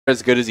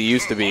as good as he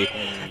used to be.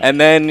 And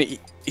then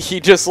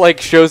he just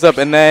like shows up,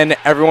 and then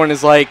everyone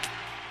is like,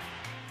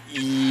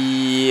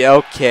 yeah,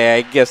 okay,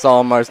 I guess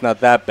Olimar's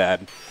not that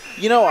bad.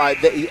 You know,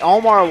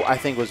 Olimar, I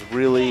think, was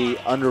really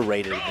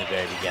underrated in the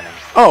very beginning.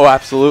 Oh,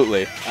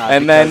 absolutely.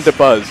 And then the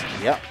buzz.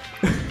 Yep.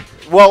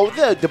 Well,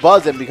 the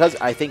buzz, and because he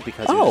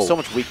was so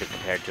much weaker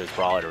compared to his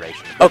Brawl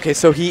iteration. Okay,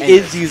 so he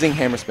is using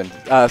Hammer Spin.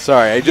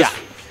 Sorry, I just...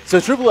 Yeah. So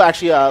True Blue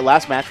actually,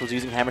 last match was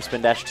using Hammer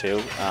Spin Dash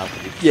 2.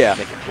 Yeah.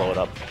 Make it blow it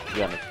up. You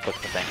gotta click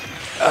the thing.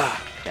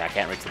 Yeah, I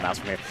can't reach the mouse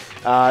from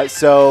here.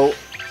 So,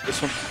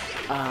 this one,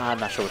 I'm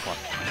not sure which one.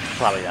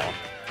 Probably that one.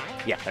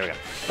 Yeah, there we go.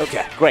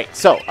 Okay, great.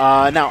 So,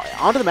 now,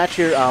 on to the match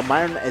here.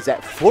 Myran is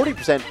at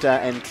 40%,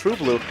 and True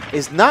Blue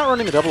is not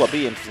running the double up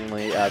B,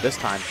 interestingly, this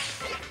time.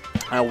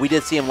 We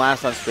did see him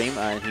last on stream,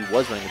 and he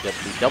was running the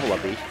double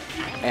up B.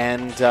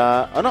 And,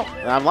 oh no,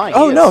 I'm lying.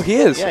 Oh, no, he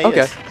is. Yeah, he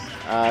okay.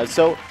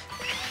 Is.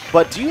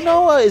 But do you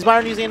know, is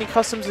Myran using any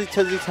customs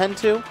does he tend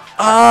to?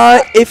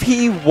 If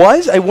he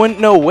was, I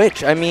wouldn't know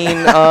which. I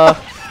mean,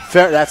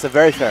 fair, that's a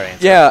very fair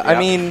answer. Yeah, I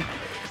mean,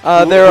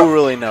 who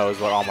really knows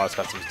what Olimar's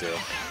customs do?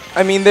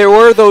 I mean, there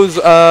were those,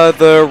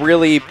 the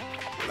really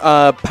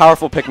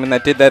powerful Pikmin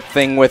that did that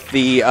thing with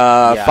the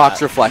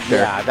Fox Reflector.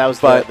 Yeah, that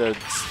was the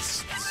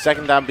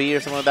second down B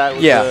or something like that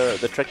was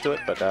the trick to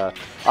it. But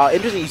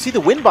interesting, you see the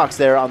win box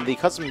there on the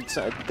custom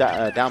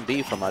down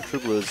B from True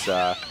Blue's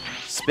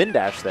Spin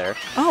Dash there.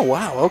 Oh,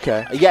 wow,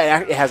 okay. Yeah,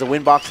 it has a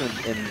win box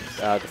in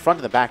the front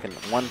and the back, and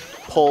one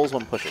pulls,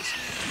 one pushes.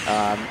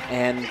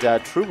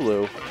 True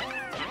Blue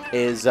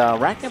is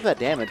racking up that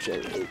damage.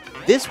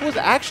 This was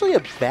actually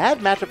a bad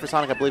matchup for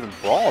Sonic, I believe, in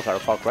Brawl, if I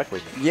recall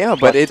correctly. Yeah,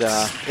 but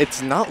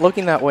it's not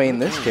looking that way in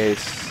this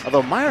case.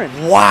 Although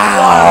Myran,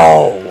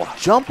 wow,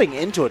 jumping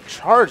into a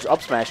charged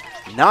up smash,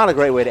 not a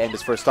great way to end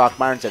his first stock.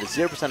 Myran's at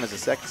 0%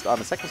 as on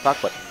the second stock,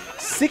 but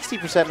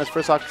 60% in his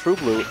first stock. True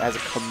Blue has a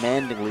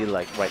commanding lead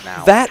right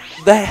now. That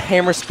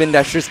Hammer Spin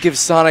Dash just gives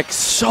Sonic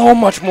so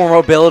much more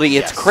mobility.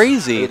 It's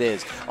crazy. It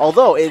is.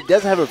 Although it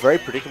does have a very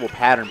predictable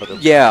pattern, but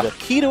the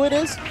key to it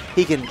is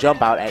he can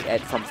jump out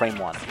from frame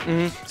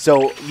 1.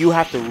 So you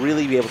have to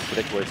really be able to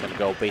predict where it's going to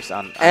go based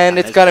on. And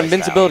it's got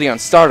invincibility on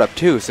startup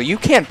too, so you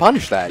can't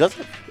punish that. Does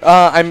it?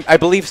 I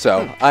believe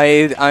so.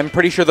 I'm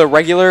pretty sure the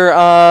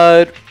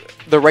regular.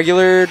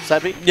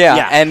 Side B?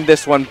 Yeah, and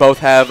this one both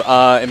have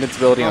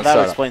invincibility on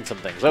startup. That explains some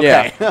things.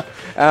 Okay.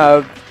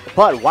 Yeah.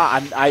 But wow,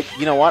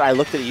 you know what? I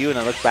looked at you and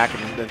I looked back,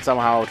 and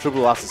somehow True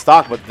Blue lost the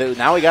stock. But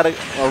now we got a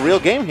real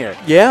game here.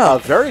 Yeah,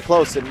 very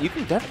close, and you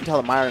can definitely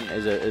tell that Myran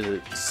is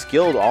a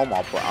skilled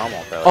Olimar player.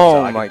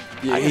 Oh so my!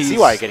 I can see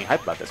why you're getting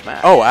hyped about this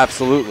match. Oh,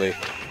 absolutely.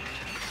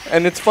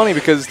 And it's funny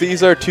because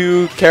these are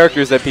two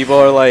characters that people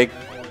are like.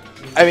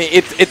 I mean,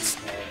 it's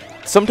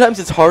sometimes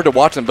it's hard to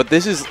watch them, but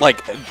this is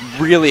like a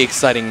really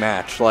exciting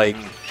match. Like,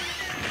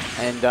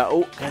 and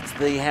that's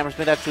the Hammer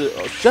Spin Dash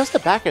to just the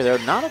back there.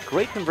 Not a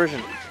great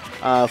conversion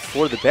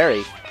for the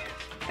berry,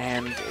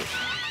 and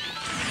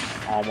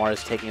Olimar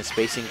is taking a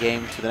spacing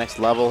game to the next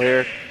level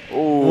here.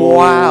 Ooh,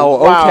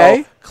 wow.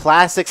 Okay.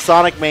 Classic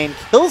Sonic main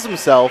kills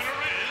himself,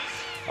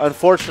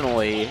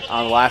 unfortunately,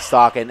 on the last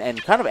stock,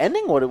 and kind of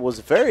ending what it was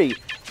very,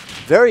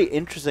 very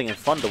interesting and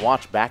fun to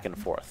watch back and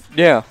forth.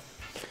 Yeah.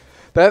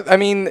 I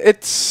mean,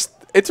 it's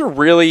a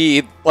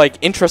really, like,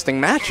 interesting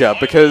matchup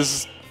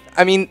because,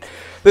 I mean,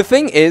 the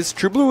thing is,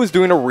 True Blue is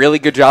doing a really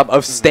good job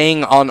of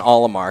staying on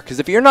Olimar, because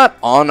if you're not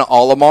on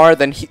Olimar,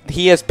 then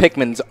he has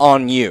Pikmins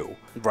on you.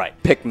 Right.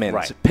 Pikmins.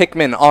 Right.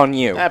 Pikmin on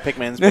you.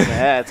 Pikmins.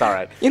 It's all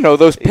right. You know,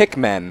 those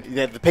Pikmen.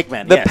 Yeah, the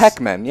Pikmen, The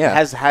Pikmen, yeah.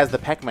 Has the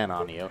Pikmen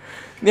on you.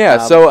 Yeah,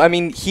 so, I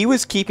mean, he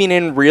was keeping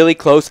in really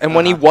close, and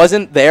when he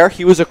wasn't there,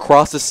 he was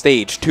across the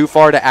stage, too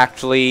far to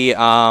actually...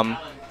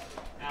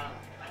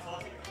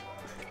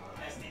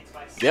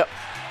 Yep.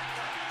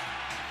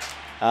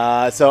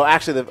 So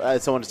actually,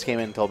 someone just came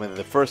in and told me that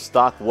the first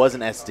stock was an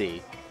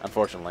SD,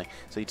 unfortunately.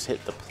 So you just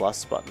hit the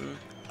plus button.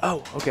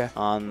 Oh, okay.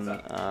 On,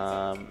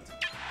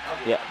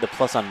 yeah, the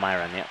plus on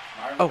Myran, yeah.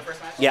 Oh.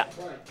 Yeah.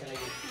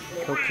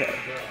 Okay.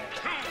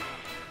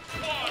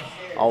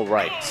 All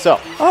right, so.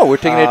 Oh, we're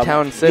taking it to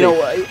Town City. You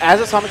know,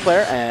 as a Sonic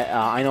player,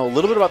 I know a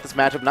little bit about this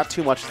matchup, not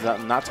too much,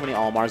 not too many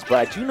Olimars,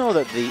 but I do know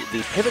that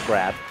the pivot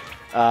grab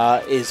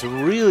is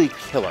really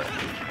killer.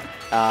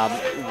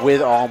 With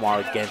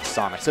Olimar against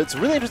Sonic. So it's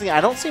really interesting. I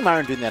don't see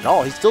Myran doing that at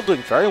all. He's still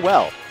doing very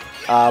well.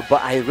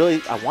 But I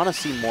want to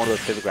see more of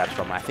those pivot grabs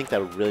from him. I think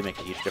that would really make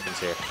a huge difference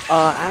here.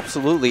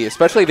 Absolutely.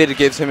 Especially if it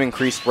gives him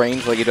increased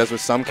range like he does with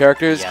some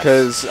characters,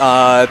 because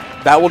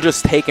that will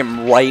just take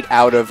him right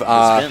out of...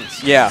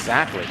 spins. Yeah.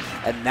 Exactly.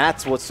 And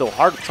that's what's so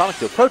hard with Sonic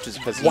to approach is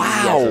because he wow.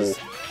 has his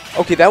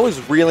Okay, that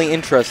was really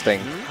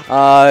interesting.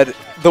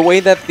 The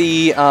way that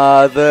the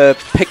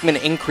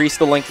Pikmin increased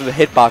the length of the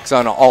hitbox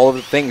on all of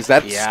the things,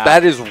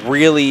 that is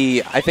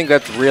really, I think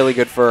that's really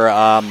good for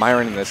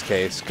Myran in this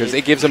case, because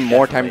it gives him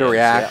more time to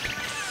react. Yeah.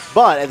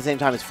 But at the same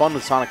time, it's fun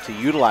with Sonic to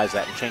utilize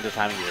that and change the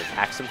timing of your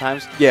attacks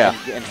sometimes. Yeah.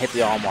 And hit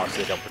the Olimar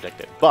so they don't predict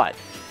it. But,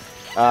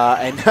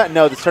 and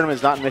no, this tournament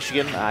is not in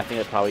Michigan. I think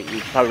you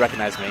probably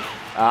recognize me.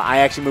 I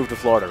actually moved to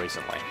Florida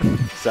recently,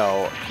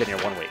 so been here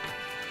 1 week.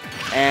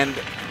 And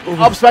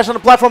up smash on the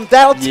platform.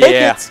 That'll take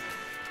it.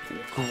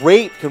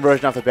 Great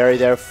conversion off the berry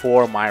there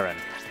for Myran.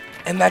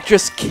 And that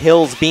just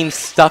kills being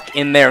stuck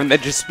in there and then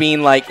just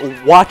being like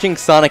watching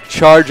Sonic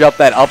charge up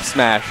that up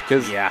smash.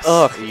 Because,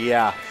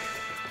 yeah.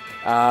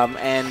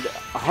 And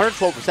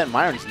 112%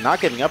 Myran's not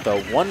giving up,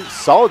 though. One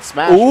solid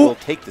smash will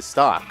take the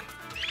stock.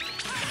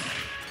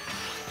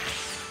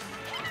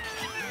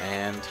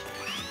 And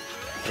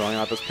throwing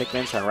out those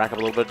Pikmin, trying to rack up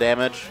a little bit of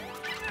damage.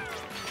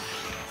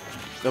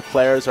 The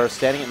players are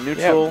standing at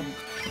neutral. Yeah.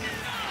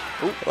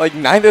 Like,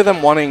 neither of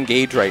them want to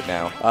engage right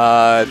now.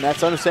 And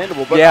that's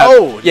understandable. But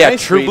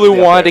nice True Blue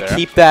wanted to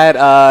keep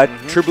that.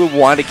 True Blue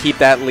wanted to keep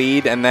that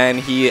lead, and then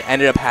he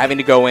ended up having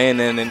to go in,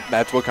 and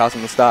that's what cost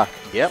him the stock.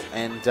 Yep,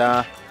 and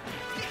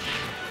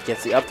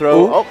gets the up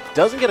throw. Oh,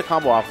 doesn't get a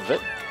combo off of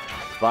it,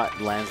 but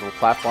lands a little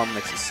platform,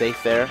 makes it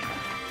safe there.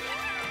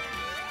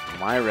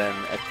 Myran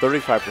at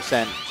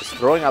 35%, just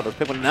throwing out those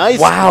Pikmin. Nice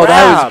Wow, grab.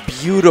 That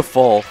was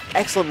beautiful.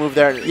 Excellent move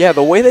there. Yeah,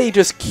 the way that he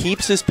just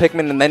keeps his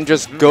Pikmin and then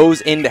just goes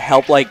in to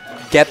help, like,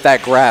 get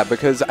that grab,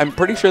 because I'm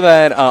pretty sure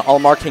that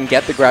Olimar can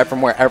get the grab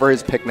from wherever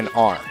his Pikmin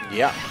are.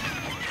 Yeah,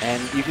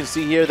 and you can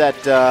see here that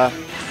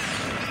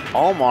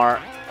Olimar,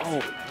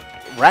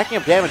 racking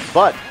up damage,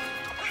 but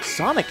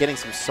Sonic getting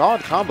some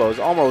solid combos.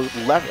 Almost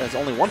left, has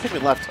only one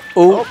Pikmin left.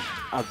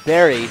 A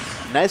berry,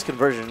 nice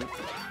conversion,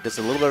 does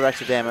a little bit of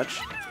extra damage.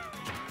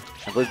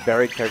 I believe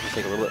buried characters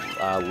take a little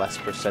bit less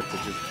percentage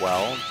as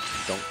well.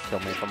 Don't kill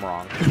me if I'm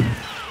wrong.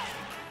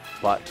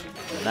 But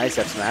a nice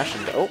F smash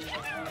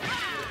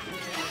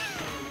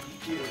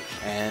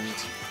and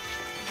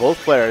both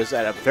players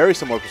at a very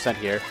similar percent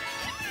here.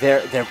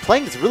 They're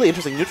playing this really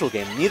interesting neutral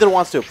game. Neither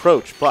wants to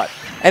approach, but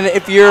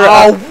if you're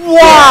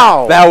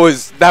wow, that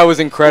was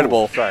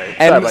incredible. Sorry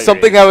and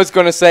something I was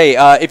going to say,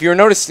 if you're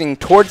noticing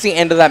towards the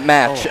end of that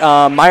match,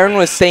 Myran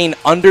was staying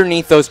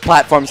underneath those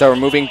platforms that were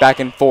moving back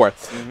and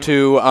forth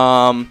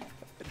to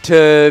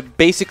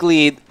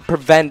basically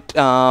prevent.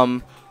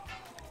 Click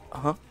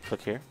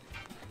here,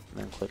 and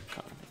then click.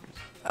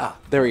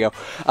 There we go.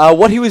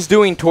 What he was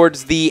doing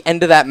towards the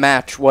end of that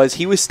match was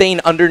he was staying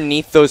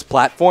underneath those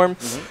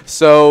platforms.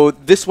 So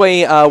this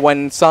way,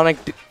 when Sonic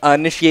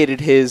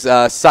initiated his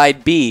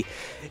side B,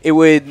 it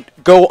would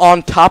go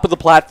on top of the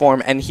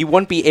platform, and he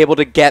wouldn't be able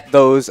to get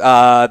those,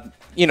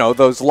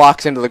 those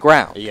locks into the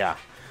ground. Yeah.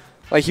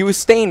 Like, he was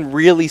staying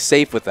really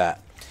safe with that.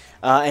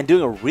 And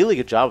doing a really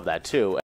good job of that, too.